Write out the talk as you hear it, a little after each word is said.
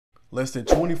Less than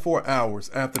 24 hours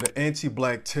after the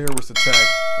anti-black terrorist attack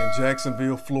in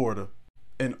Jacksonville, Florida,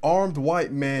 an armed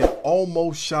white man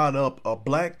almost shot up a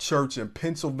black church in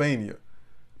Pennsylvania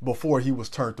before he was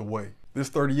turned away. This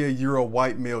 38-year-old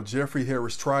white male, Jeffrey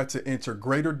Harris, tried to enter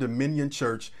Greater Dominion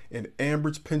Church in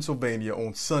Ambridge, Pennsylvania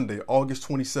on Sunday, August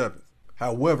 27th.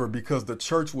 However, because the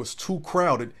church was too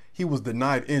crowded, he was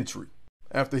denied entry.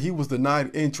 After he was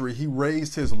denied entry, he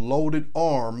raised his loaded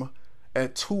arm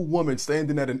at two women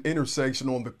standing at an intersection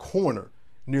on the corner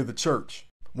near the church.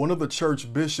 One of the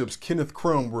church bishops, Kenneth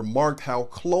Crum, remarked how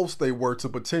close they were to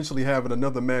potentially having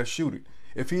another mass shooting.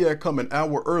 If he had come an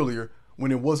hour earlier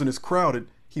when it wasn't as crowded,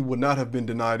 he would not have been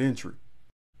denied entry.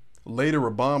 Later,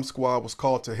 a bomb squad was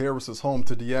called to Harris's home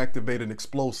to deactivate an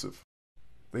explosive.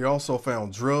 They also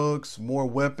found drugs, more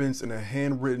weapons, and a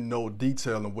handwritten note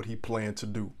detailing what he planned to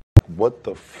do. What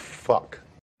the fuck?